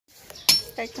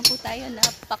Start na po tayo.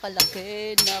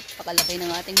 Napakalaki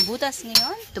ng ating butas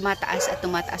ngayon. Tumataas at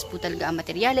tumataas po talaga ang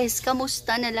materyales.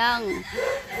 Kamusta na lang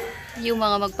yung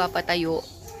mga magpapatayo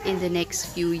in the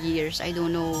next few years? I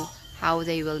don't know how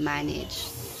they will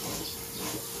manage.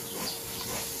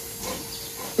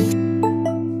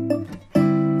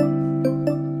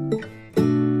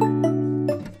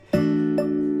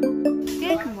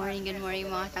 Good morning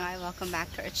mga Tangay. Welcome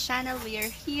back to our channel. We are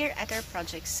here at our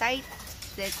project site.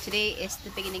 Today is the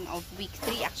beginning of week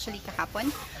 3, actually kahapon,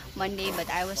 Monday, but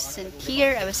I wasn't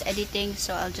here. I was editing,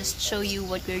 so I'll just show you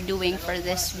what we're doing for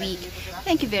this week.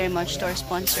 Thank you very much to our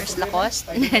sponsors, Lacoste.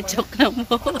 Joke lang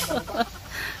po.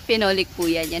 Pinolik po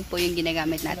yan. Yan po yung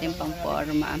ginagamit natin pang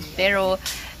forma. Pero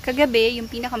kagabi,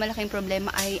 yung pinakamalaking problema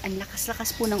ay ang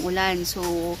lakas-lakas po ng ulan. So,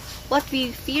 what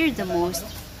we feared the most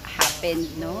happened,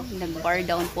 no? Nag-bar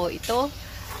down po ito.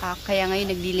 Kaya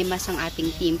ngayon naglilimas ang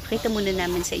ating team. Pakita muna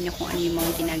namin sa inyo kung ano yung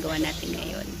mga ginagawa natin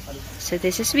ngayon. So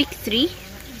this is week 3.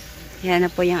 Yan na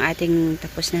po yung ating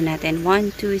tapos na natin.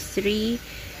 1, 2, 3,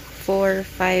 4,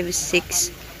 5, 6,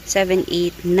 7,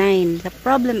 8, 9. The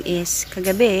problem is,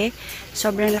 kagabi,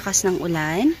 sobrang lakas ng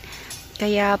ulan.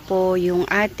 Kaya po yung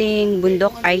ating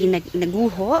bundok ay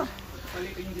naguho.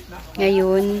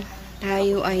 Ngayon,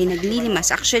 tayo ay naglilimas.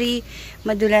 Actually,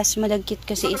 madulas, malagkit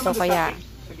kasi ito. Kaya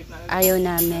ayaw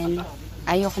namin.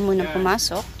 Ayaw ko munang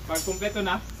pumasok. Pag kumpleto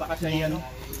na, saka siya yan.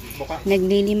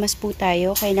 Naglilimas po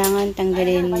tayo. Kailangan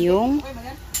tanggalin yung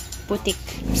putik.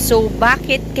 So,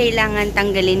 bakit kailangan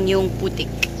tanggalin yung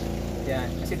putik?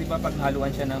 Yan. Kasi di ba pag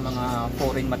haluan siya ng mga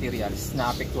foreign materials,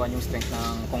 naapektuhan yung strength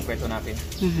ng konkreto natin.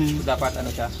 So, dapat ano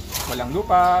siya, walang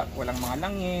lupa, walang mga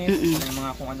langis, walang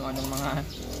mga kung ano-anong mga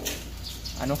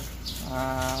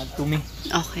tumi.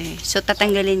 Okay. So,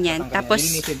 tatanggalin yan. Tapos,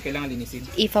 linisin. Kailangan linisin.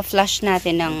 Ipa-flush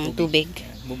natin ng tubig.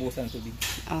 Bubusan ng tubig.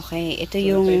 Okay. Ito so,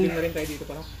 yung... Nag-typing na rin tayo dito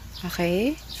para.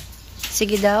 Okay.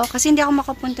 Sige daw. Kasi hindi ako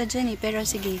makapunta dyan eh. Pero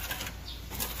sige.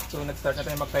 So, nag-start na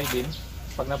tayo mag-typing.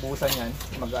 Pag nabuhusan yan,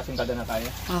 mag-asingkada na tayo.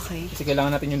 Okay. Kasi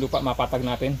kailangan natin yung lupa, mapatag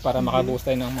natin para makabuhos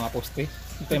tayo ng mga poste.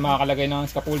 Hindi tayo makakalagay ng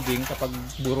scaffolding kapag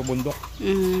buro bundok.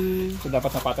 So,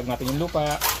 dapat mapatag natin yung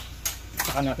lupa.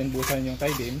 Saka natin buhusan yung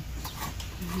tie beam.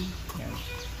 Yan.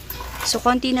 So,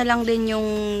 konti na lang din yung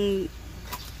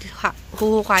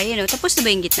huhukayin, no? Tapos na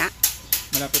ba yung gitna?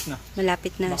 Malapit na.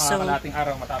 Malapit na. Baka so, kalating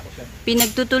araw matapos yan.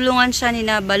 Pinagtutulungan siya ni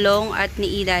na Balong at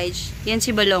ni Elijah. Yan si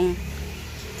Balong.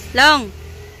 Long!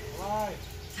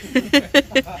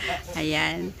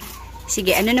 Ayan.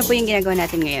 Sige, ano na po yung ginagawa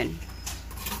natin ngayon?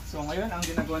 So, ngayon, ang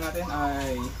ginagawa natin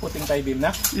ay putting tie beam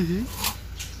na.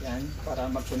 Yan, para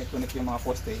mag-connect-connect yung mga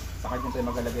poste. Saka dyan tayo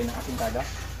maglalagay ng asingkada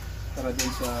para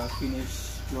dun sa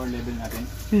finish floor level natin.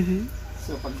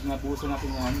 So pag nabuhusan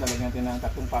natin yan, lalagyan natin ng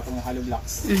 3 patong ng hollow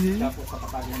blocks. Tapos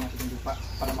papatagyan natin yung lupa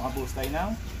para makabuhos tayo ng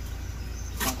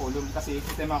column. Kasi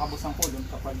hindi tayo makabuhos ng column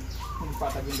kapag hindi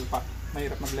patag yung lupa.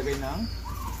 Mahirap maglagay ng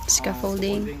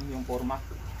scaffolding, yung forma.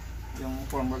 Yung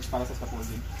formworks para sa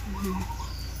scaffolding.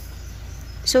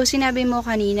 So, sinabi mo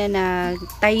kanina na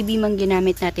tie beam ang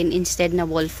ginamit natin instead na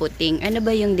wall footing. Ano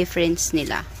ba yung difference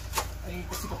nila? Ay,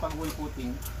 kasi kapag wall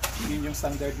footing, yun yung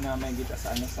standard na may gita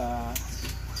sa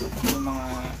yung mga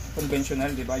conventional,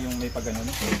 di ba? Yung may pagganon.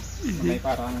 May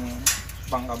parang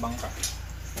bangka-bangka.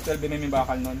 12 mm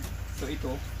bakal nun. So,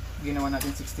 ito, ginawa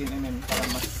natin 16 mm para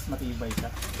mas matibay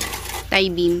siya. Tie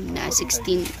beam na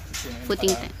 16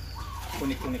 footing.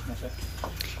 Unik-unik na siya.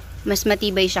 Mas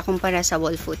matibay siya kumpara sa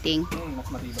wall footing. Mas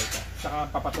matibay siya. Saka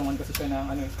papatungan kasi siya ng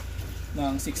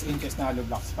ng 6 inches na hollow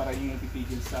blocks para yung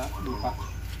ipipigil sa lupa.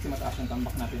 Kasi mataas yung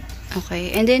tambak natin.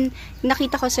 Okay. And then,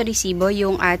 nakita ko sa resibo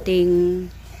yung ating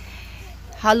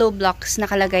hollow blocks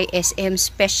nakalagay SM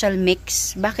Special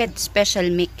Mix. Bakit Special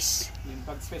Mix? Yung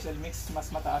pag Special Mix, mas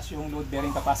mataas yung load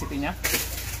bearing capacity niya.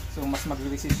 So, mas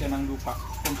mag-resist siya ng lupa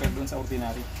compared doon sa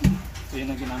ordinary. So, yun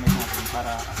ang ginamit natin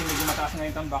para, kasi medyo mataas na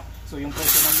yung tambak. So, yung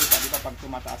presyo ng lupa, di ba, pag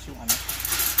tumataas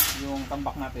yung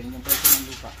tambak natin, yung presyo ng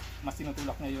lupa, mas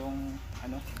tinutulak na yung,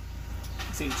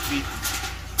 CHP.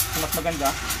 So, mas maganda,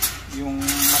 yung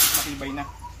mas matibay na,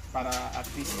 para at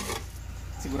least,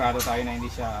 sigurado tayo na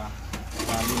hindi siya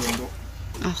lulundo.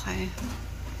 Okay.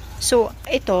 So,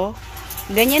 ito,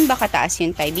 ganyan ba kataas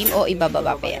yung tie beam o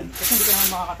ibababa pa yan? Kasi hindi ka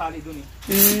naman makakatali dun eh.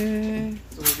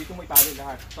 So, dito mo itali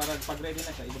lahat. Para pag ready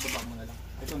na siya, ibababa mo na lang.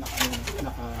 Ito, naka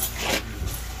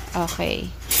okay.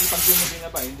 Yung pag bumili na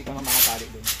ba, hindi ka makatali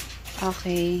dun.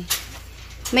 Okay.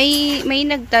 May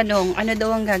nagtanong, ano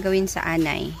daw ang gagawin sa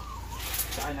anay?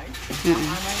 Sa anay? Ang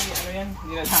anay, yan,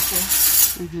 nilalasin.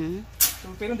 So,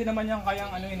 pero hindi naman yung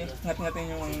kayang ngat-ngatin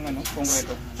yung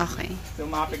konkreto. Okay. So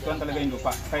maapektuhan talaga yung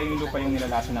lupa. Kaya yung lupa yung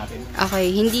nilalaso natin.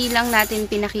 Okay, hindi lang natin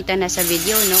pinakita na sa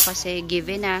video, no? Kasi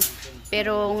given na.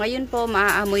 Pero ngayon po,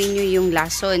 maaamoy nyo yung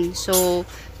lason. So,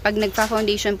 pag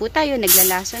nagpa-foundation po tayo,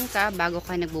 naglalason ka bago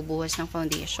ka nagbubuhos ng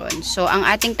foundation. So, ang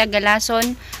ating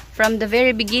tagalason from the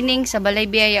very beginning, sa Balay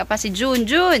Biyaya pa si June.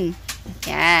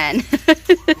 Yan.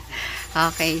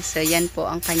 Okay, so yan po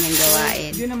ang kanyang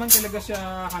gawain. Hindi naman talaga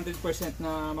siya 100%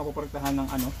 na mapuprotektahan ng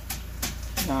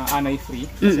na anay free.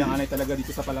 Kasi ang anay talaga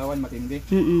dito sa Palawan matindi.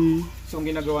 So ang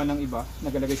ginagawa ng iba,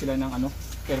 nagalagay sila ng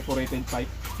perforated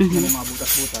pipe na may mga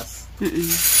butas-butas.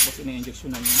 Tapos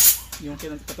ina-injectionan yung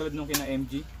katulad nung kina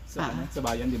MG sa sa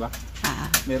bayan, di ba?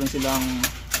 Meron silang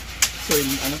soil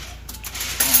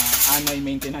anay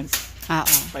maintenance.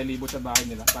 Palibot sa bahay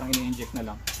nila, parang ina-inject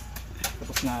na lang.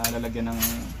 Tapos nalalagyan ng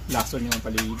lason yung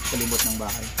palibot ng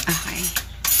bahay. Okay.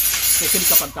 Especially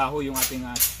kapag kahoy yung ating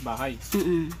bahay.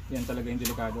 Yan talaga yung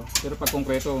delikado. Pero pag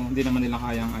konkreto, hindi naman nila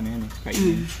kayang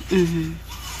kainin.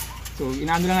 So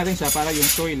inaano lang natin siya para yung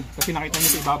soil. Kasi nakita nyo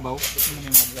sa ibabaw, yung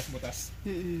mga butas-butas.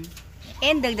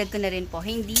 And dagdag ko na rin po,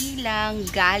 hindi lang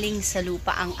galing sa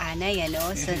lupa ang anay,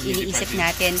 So iniisip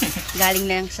natin, galing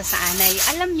lang siya sa anay.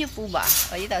 Alam nyo po ba,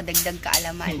 o ito, dagdag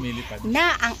kaalaman,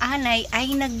 na ang anay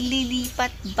ay naglilipat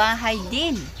bahay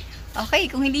din. Okay,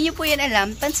 kung hindi nyo po yan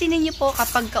alam, pansinin nyo po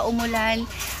kapag kaumulan,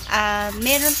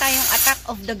 meron tayong attack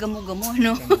of the gamo-gamo,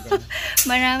 no?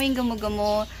 Maraming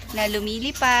gamo-gamo na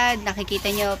lumilipad, nakikita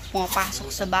nyo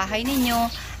pumapasok sa bahay ninyo.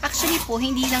 Actually po,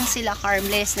 hindi lang sila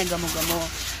harmless na gamo-gamo.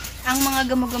 Ang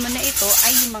mga gamo-gamo na ito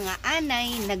ay yung mga anay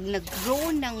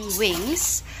nag-grow ng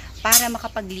wings para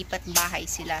makapaglipat bahay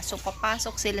sila. So,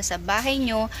 papasok sila sa bahay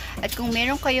nyo at kung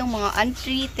meron kayong mga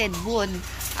untreated wood,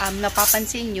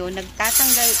 napapansin nyo,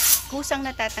 kusang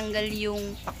natatanggal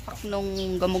yung pakpak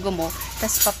ng gamo-gamo,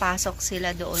 tas papasok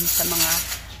sila doon sa mga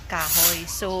kahoy.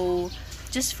 So,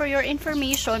 just for your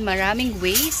information, maraming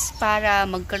ways para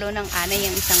magkaroon ng anay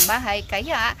ang isang bahay.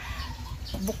 Kaya,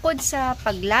 bukod sa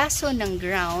paglaso ng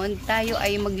ground, tayo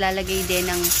ay maglalagay din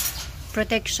ng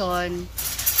protection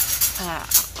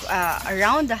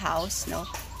around the house, no?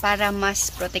 Para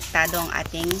mas protektado ang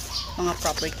ating mga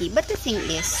property. But the thing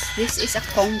is, this is a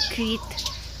concrete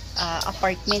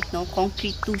apartment, no?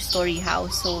 Concrete 2-story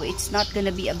house. So, it's not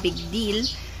gonna be a big deal.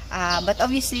 But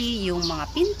obviously, yung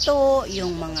mga pinto,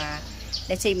 yung mga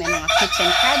let's say may mga kitchen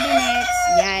cabinets,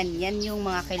 yan yung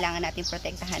mga kailangan natin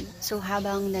protektahan. So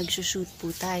habang nagsushoot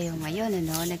po tayo ngayon,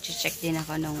 nag-check din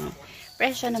ako ng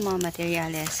presyo ng mga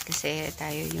materials kasi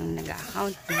tayo yung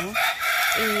nag-account, no?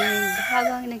 And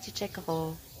habang nag-check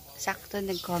ako, sakto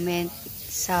nag-comment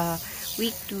sa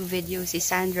week 2 video si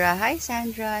Sandra. Hi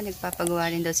Sandra, nagpapagawa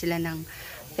rin daw sila ng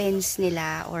fence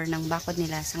nila or ng bakod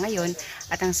nila sa ngayon.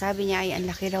 At ang sabi niya ay ang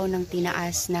laki raw ng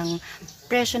tinaas ng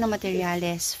presyo ng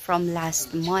materyales from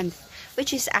last month.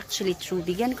 Which is actually true.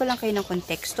 Bigyan ko lang kayo ng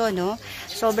konteksto, no?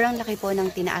 Sobrang laki po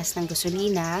ng tinaas ng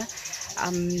gasolina.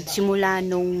 Simula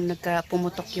nung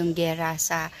pumutok yung gera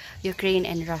sa Ukraine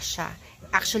and Russia.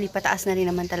 Actually, pataas na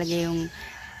rin naman talaga yung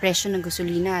presyo ng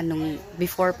gasolina nung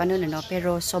before pa nun,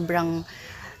 Pero sobrang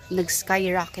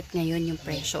nag-skyrocket ngayon yung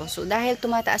presyo. So, dahil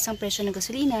tumataas ang presyo ng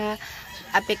gasolina,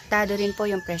 apektado rin po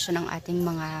yung presyo ng ating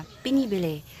mga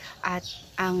pinibili. At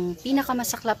ang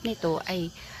pinakamasaklap nito ay,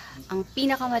 ang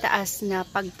pinakamataas na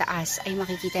pagtaas ay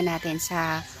makikita natin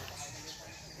sa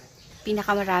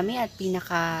pinakamarami at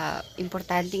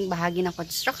pinaka-importanting bahagi ng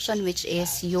construction, which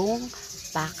is yung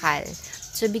bakal.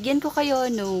 So, bigyan ko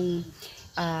kayo nung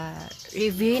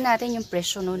reviewin natin yung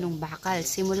presyo nung bakal.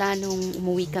 Simula nung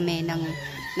umuwi kami ng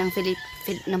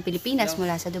Pilipinas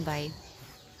mula sa Dubai,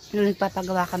 nung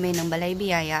nagpapagawa kami ng Balay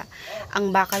Biyaya,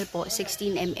 ang bakal po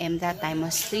 16mm that time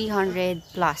was 300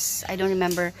 plus. I don't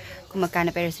remember kung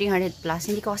magkano, pero 300 plus.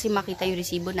 Hindi ko kasi makita yung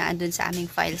resibo na andun sa aming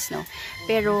files, no?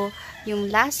 Pero yung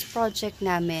last project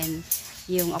namin,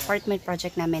 yung apartment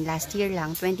project namin last year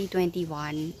lang,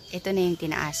 2021, ito na yung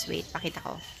tinaas. Wait, pakita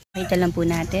ko. Pakita lang po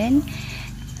natin.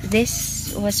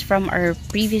 This was from our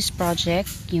previous project.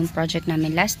 Yung project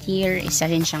namin last year, isa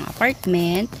rin siyang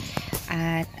apartment.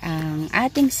 At ang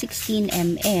ating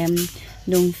 16mm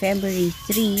noong February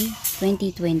 3,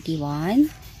 2021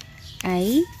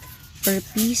 ay per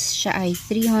piece siya ay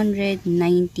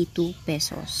 392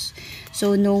 pesos.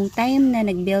 So, nung time na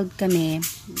nag-build kami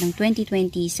ng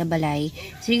 2020 sa Balay,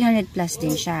 300 plus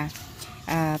din siya.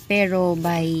 Pero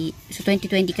so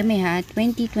 2020 kami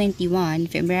 2021,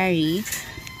 February,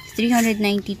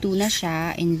 392 na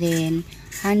siya, and then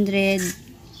 153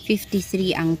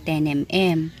 ang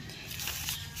 10mm.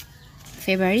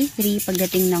 February 3,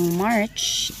 pagdating ng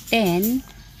March 10,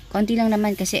 Konti lang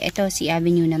naman kasi ito si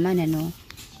Avenue naman ano.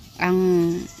 Ang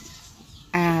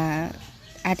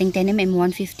ating 10mm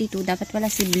 152, dapat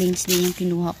wala siblings din yung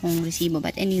kinuha kong resibo.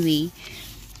 But anyway,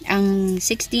 ang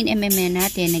 16mm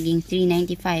natin naging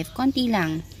 395. Konti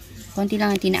lang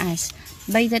ang tinaas.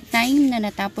 By the time na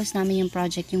natapos namin yung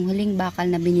project, yung huling bakal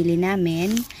na binili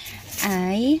namin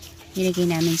ay nilagay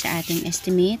namin sa ating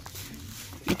estimate.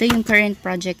 Ito yung current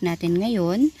project natin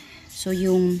ngayon. So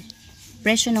yung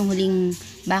presyo ng huling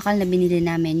bakal na binili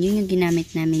namin, yun yung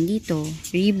ginamit namin dito.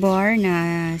 Rebar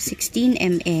na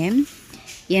 16mm.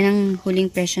 Yan ang huling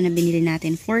presyo na binili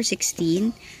natin, 416.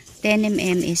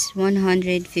 10mm is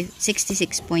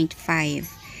 166.5.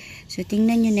 So,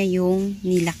 tingnan nyo na yung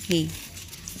nilaki.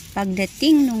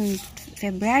 Pagdating nung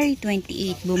February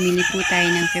 28, bumili po tayo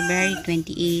ng February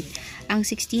 28, ang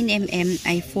 16mm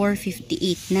ay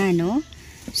 458 na, no?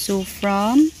 So,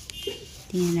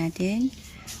 tingnan natin,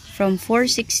 from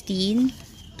 416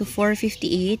 to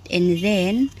 458, and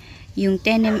then yung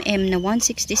 10mm na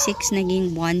 166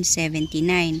 naging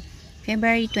 179.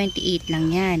 February 28 lang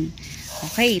yan.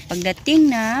 Okay,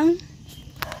 pagdating ng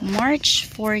March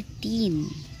 14,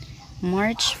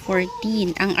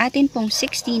 ang atin pong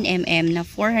 16mm na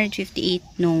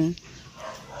 458 nung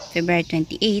February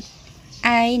 28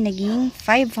 ay naging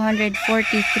 543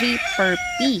 per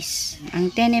piece. Ang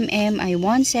 10mm ay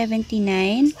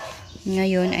 179,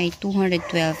 ngayon ay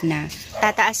 212 na.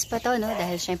 Tataas pa to, no?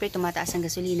 Dahil syempre tumataas ang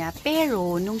gasolina.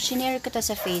 Pero, nung shinare ko to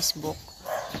sa Facebook,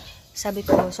 sabi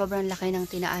ko, sobrang laki ng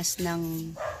tinaas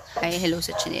ng... Ay, hello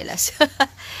sa chinelas.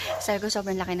 Sabi ko,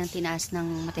 sobrang laki ng tinaas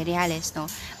ng materyales, no?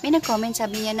 May nag-comment,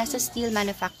 sabi niya, nasa steel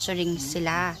manufacturing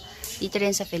sila. Dito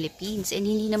rin sa Philippines. And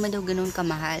hindi naman daw ganun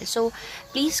kamahal. So,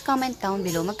 please comment down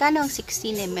below. Magkano ang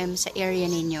 16mm sa area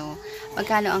ninyo?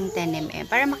 Magkano ang 10mm?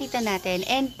 Para makita natin.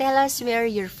 And tell us where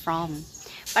you're from.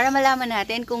 Para malaman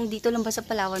natin kung dito lang ba sa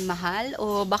Palawan mahal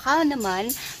o baka naman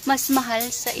mas mahal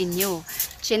sa inyo.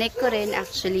 Chinek ko rin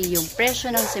actually yung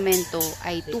presyo ng semento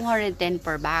ay 210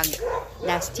 per bag.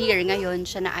 Last year, ngayon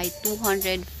siya na ay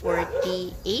 248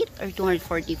 or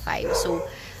 245. So,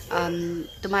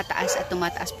 tumataas at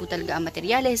tumataas po talaga ang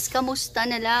materyales. Kamusta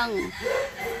na lang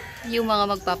yung mga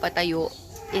magpapatayo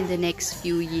in the next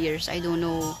few years? I don't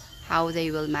know how they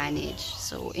will manage.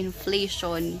 So,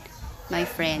 inflation, my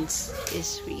friends,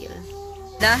 is real.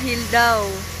 Dahil daw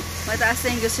mataas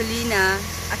na yung gasolina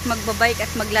at magbabike at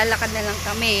maglalakad na lang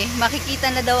kami, makikita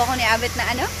na daw ako ni Abet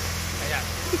na ano? Ayan.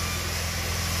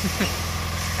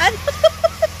 Ano?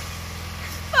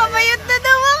 Pamayot na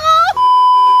daw ako!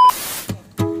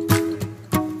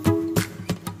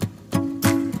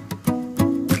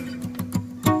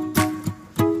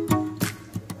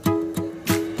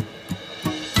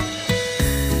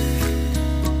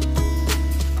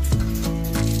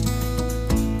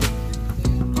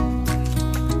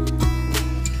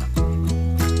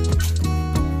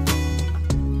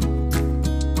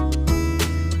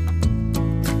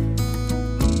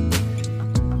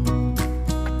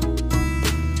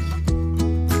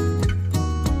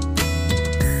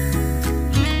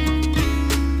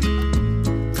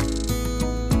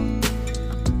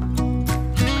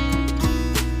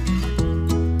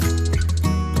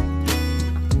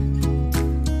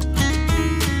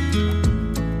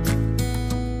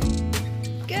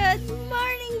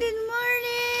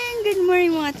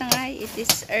 It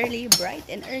is early, bright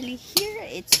and early here.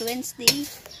 It's Wednesday.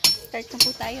 Start na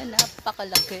po tayo.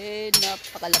 Napakalaki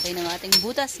ng ating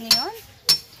butas ngayon.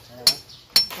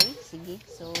 Okay, sige.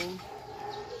 So,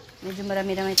 medyo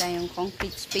marami-rami tayong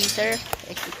concrete spacer.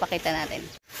 Ipakita natin.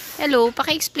 Hello,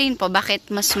 paki-explain po bakit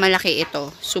mas malaki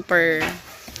ito. Super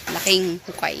laking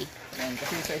hukay.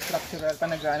 Kasi sa structural,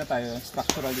 nag-ano tayo,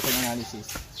 structural design analysis.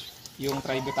 Yung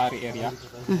tributary area,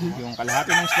 yung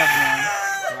kalahati ng slab niya,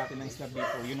 kalahati ng slab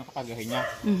dito, yun ang kakagahin niya.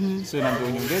 So,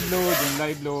 nandun yung dead load, yung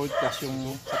live load, plus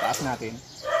yung sa taas natin.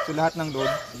 So, lahat ng load,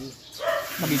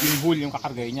 magiging whole yung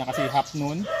kakargahin niya. Kasi half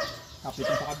nun, half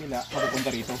dito sa kabila, mapupunta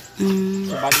rito.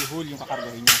 So, bali whole yung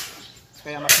kakargahin niya.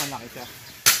 Kaya mas malaki siya.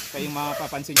 Kaya yung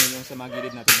mapapansin nyo yung sa mga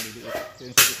gilid natin maliliit. So,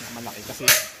 yung sa gitna malaki. Kasi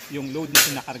yung load na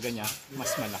sinakarga niya, mas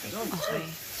malaki. Okay.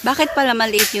 Bakit pala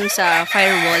maliit yung sa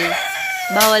firewall?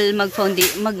 Bawal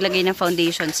maglagay ng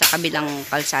foundation sa kabilang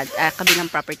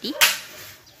kabilang property?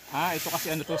 Ito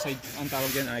kasi ano to, side, ang tawag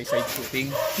diyan ay side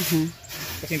shooting.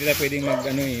 Kasi hindi tayo pwedeng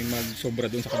magsobra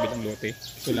doon sa kabilang lote.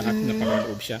 So lahat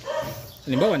naka-improve siya.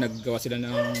 Halimbawa, naggawa sila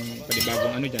ng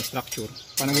panibagong structure.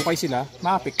 Pag nagukay sila,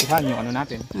 maapektuhan yung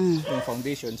natin, yung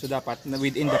foundation. So dapat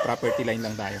within the property line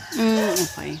lang tayo.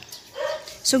 Okay.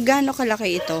 So gaano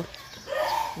kalaki ito?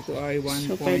 Ito ay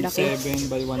 1.7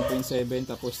 by 1.7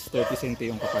 tapos 30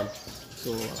 cm yung kapal.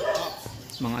 So,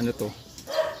 mga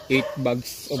 8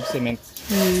 bags of cement.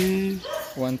 1,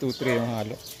 2, 3 yung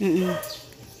halo.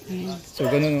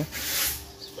 So ganun, no?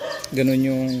 Ganun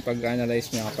yung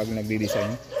pag-analyze niya kapag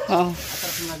nagdi-design. Oo.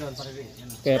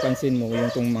 Kaya pansin mo yung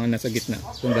itong mga nasa gitna,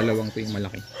 itong dalawang ito yung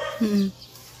malaki.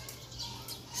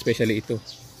 Especially ito.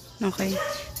 Okay.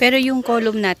 Pero yung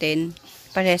column natin,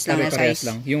 parehas lang na Parehas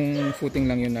size. lang. Yung footing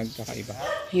lang yung nagkakaiba.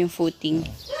 Yung footing.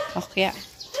 Okay.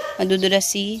 Madudulas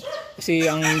Kasi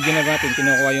ang ginagawa natin,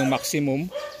 kinukuha yung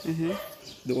maximum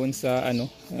doon sa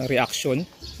reaction.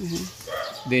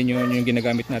 Then yung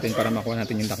ginagamit natin para makuha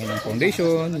natin yung laki ng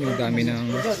foundation, yung dami ng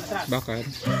bakal.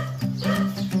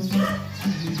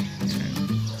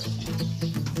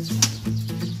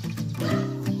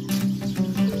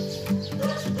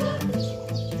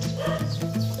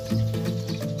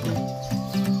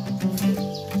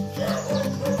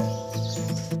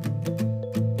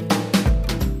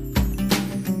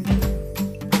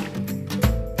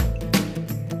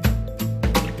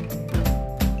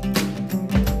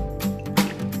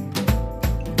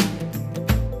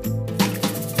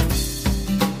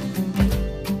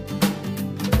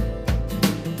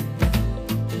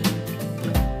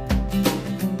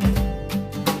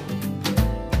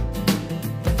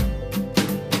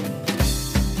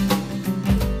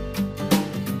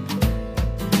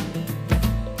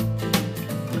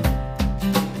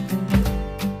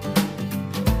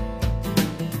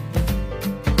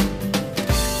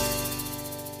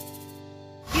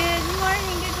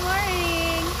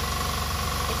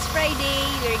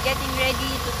 Getting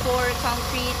ready to pour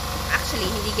concrete. Actually,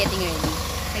 hindi getting ready.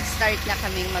 Nag-start na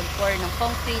kaming mag-pour ng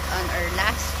concrete on our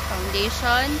last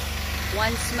foundation.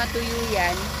 Once matuyo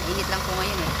yan, init lang po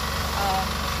ngayon eh.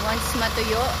 Once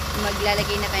matuyo,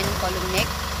 maglalagay na tayo ng column neck.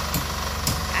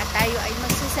 At tayo ay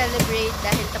magsa-celebrate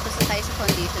dahil tapos na tayo sa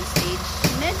foundation stage.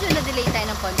 Medyo na-delay tayo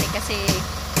ng konti kasi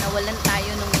nawalan tayo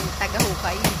ng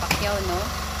taga-hukay, yung pakyaw, no?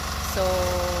 So,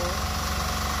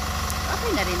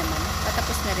 okay na rin naman.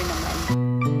 Patapos na rin naman.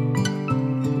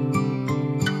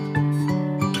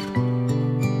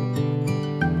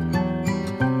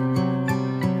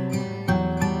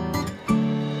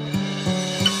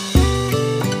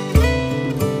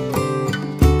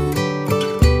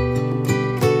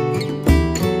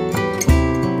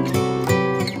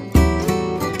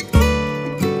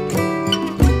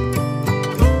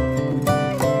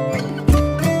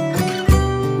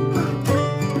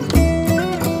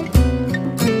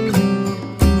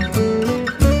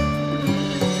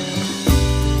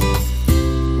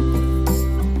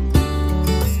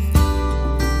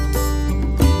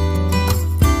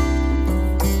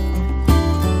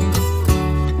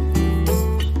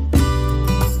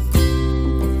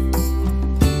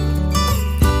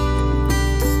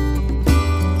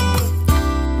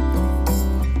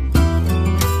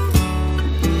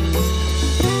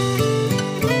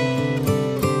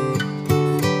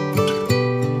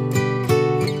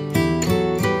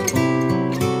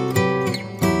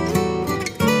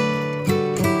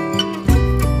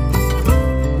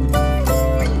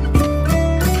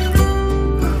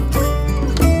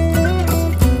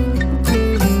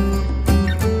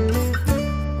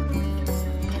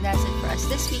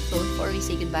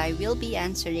 We'll be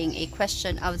answering a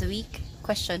question of the week,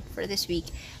 question for this week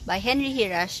by Henry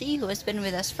Hirashi, who has been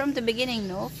with us from the beginning,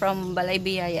 no? From Balay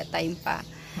Biyaya time pa.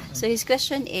 So his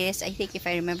question is, I think if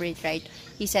I remember it right,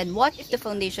 he said, what if the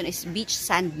foundation is beach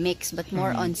sand mix but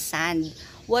more on sand?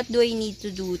 What do I need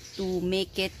to do to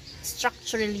make it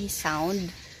structurally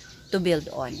sound to build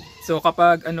on? So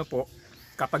kapag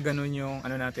kapag ganun yung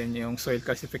natin, yung soil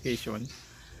calcification,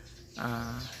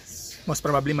 most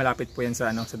probably malapit po yan sa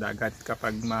sa dagat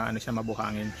kapag siya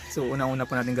mabuhangin. So una-una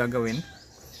po natin gagawin,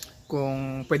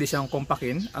 kung pwede siyang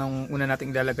kompakin, ang una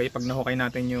nating ilalagay pag nahukay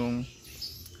natin yung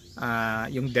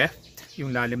depth,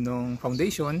 yung lalim ng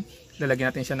foundation,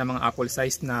 lalagyan natin siya ng mga apple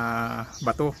size na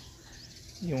bato.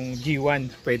 Yung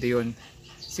G1, pwede yun.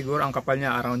 Siguro ang kapal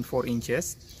niya around 4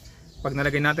 inches. Pag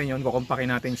nalagay natin yun, kukompakin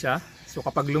natin siya. So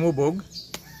kapag lumubog,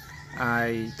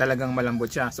 ay talagang malambot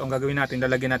siya. So ang gagawin natin,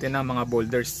 lalagyan natin ng mga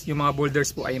boulders. Yung mga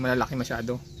boulders po ay malalaki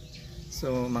masyado.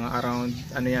 So mga around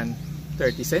 30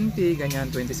 cm, ganyan,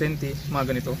 20 cm,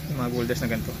 mga ganito, yung mga boulders na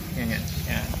ganito. Yan.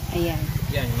 Ayan.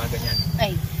 Yan, yung mga ganyan.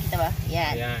 Ay, kita ba?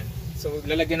 Yan. Ayan. So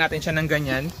lalagyan natin siya ng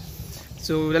ganyan.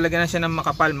 So lalagyan na siya ng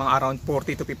makapal, mga around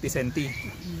 40 to 50 cm.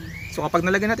 So kapag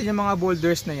nalagyan natin yung mga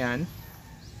boulders na yan,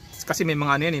 kasi may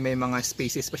mga may mga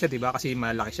spaces pa siya, di ba? Kasi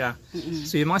malaki siya.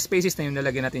 So yung mga spaces na yun,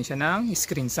 nalagyan natin siya ng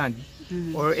screen sand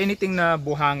or anything na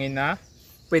buhangin na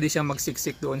pwede siyang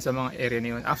magsiksik doon sa mga area na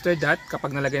yun. After that,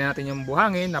 kapag nalagyan natin yung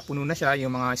buhangin, napuno na siya,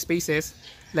 yung mga spaces,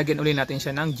 lagyan ulit natin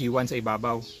siya ng G1 sa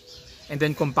ibabaw. And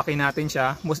then kumpakin natin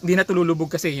siya. Hindi na tululubog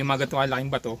kasi yung mga ganitong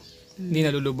kalaking bato. Hindi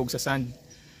nalulubog sa sand.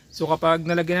 So kapag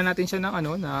nalagyan na natin siya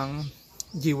ng ng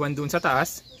G1 doon sa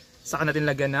taas, saka natin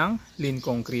lagyan ng lean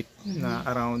concrete na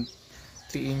around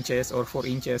 3 inches or 4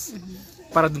 inches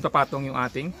para doon papatong yung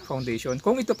ating foundation.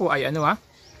 Kung ito po ay 1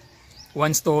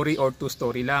 story or 2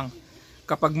 story lang.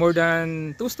 Kapag more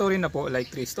than 2 story na po,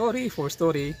 like 3 story, 4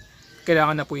 story,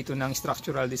 kailangan na po ito ng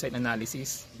structural design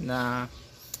analysis na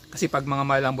kasi pag mga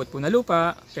malambot po na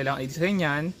lupa, kailangan i-design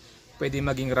yan. Pwede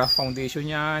maging rough foundation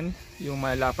yan. Yung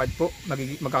malapad po,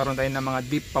 magkakaroon tayo ng mga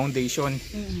deep foundation.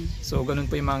 So,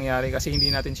 ganun po yung mangyayari kasi hindi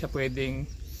natin siya pwedeng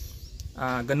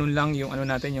ganun lang yung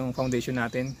natin, yung foundation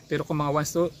natin. Pero kung mga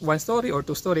 1 story or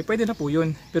 2 story, pwede na po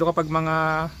yun. Pero kapag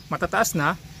mga matataas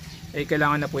na,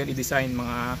 kailangan na po yan i-design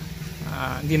mga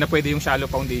hindi na pwede yung shallow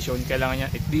foundation. Kailangan niya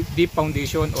deep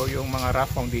foundation or yung mga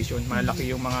rough foundation.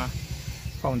 Malaki yung mga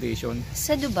foundation.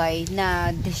 Sa Dubai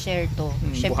na desierto,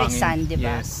 syempre sand, di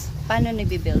ba? Yes. Paano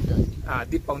nagbi-build doon?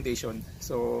 Deep foundation.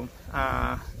 So,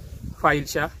 file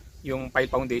siya, yung pile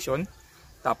foundation.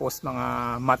 Tapos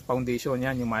mga mat foundation,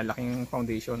 yan, yung malaking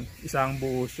foundation. Isang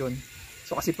buhos yun.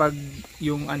 So, kasi pag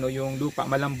yung lupa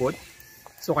malambot,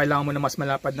 so kailangan mo na mas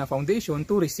malapad na foundation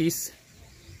to resist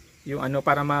yung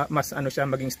para mas siya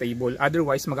maging stable.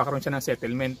 Otherwise, magkakaroon siya ng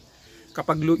settlement.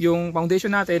 Kapag yung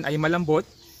foundation natin ay malambot,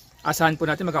 asahan po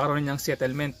natin magkakaroon ng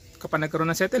settlement. Kapag nagkaroon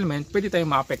ng settlement, pwede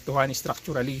tayong maapektuhan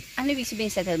structurally. Ano ibig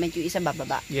sabihin settlement? Yung isang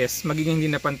bababa? Yes, magiging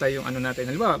hindi na pantay yung natin.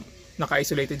 Halimbawa,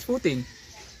 naka-isolated footing.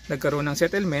 Nagkaroon ng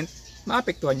settlement,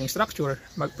 maapektuhan yung structure.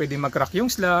 Pwede mag-crack yung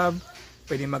slab,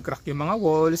 pwede mag-crack yung mga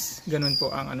walls. Ganun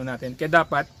po ang natin. Kaya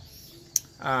dapat,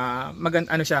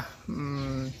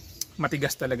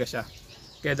 matigas talaga siya.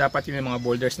 Kaya dapat yung mga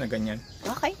boulders na ganyan.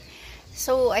 Okay.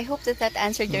 So, I hope that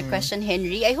answered your question,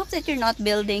 Henry. I hope that you're not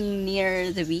building near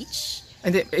the beach.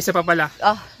 Hindi, isa pa pala.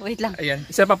 Oh, wait lang. Ayan,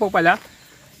 isa pa po pala.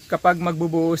 Kapag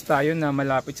magbubuhos tayo na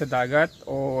malapit sa dagat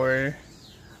or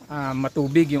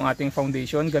matubig yung ating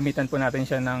foundation, gamitan po natin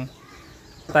siya ng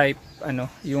type,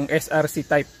 yung SRC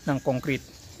type ng concrete.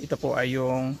 Ito po ay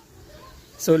yung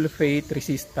sulfate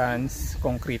resistance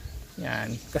concrete.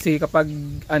 Yan. Kasi kapag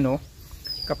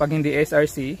hindi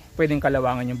SRC, pwedeng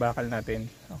kalawangan yung bakal natin.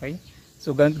 Okay?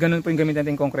 So, ganun po yung gamit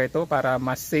natin konkreto para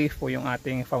mas safe po yung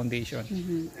ating foundation.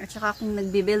 At saka kung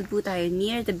nagbibuild po tayo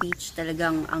near the beach,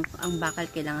 talagang ang bakal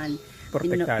kailangan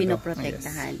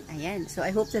pinoprotektahan. Yes. Ayan. So,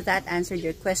 I hope that answered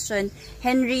your question.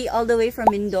 Henry, all the way from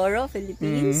Mindoro,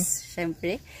 Philippines.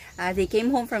 Syempre. They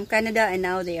came home from Canada and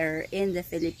now they are in the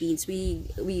Philippines. We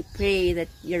pray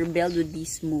that your build would be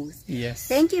smooth. Yes.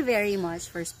 Thank you very much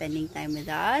for spending time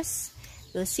with us.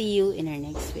 We'll see you in our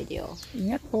next video.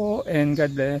 Ingat po and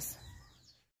God bless.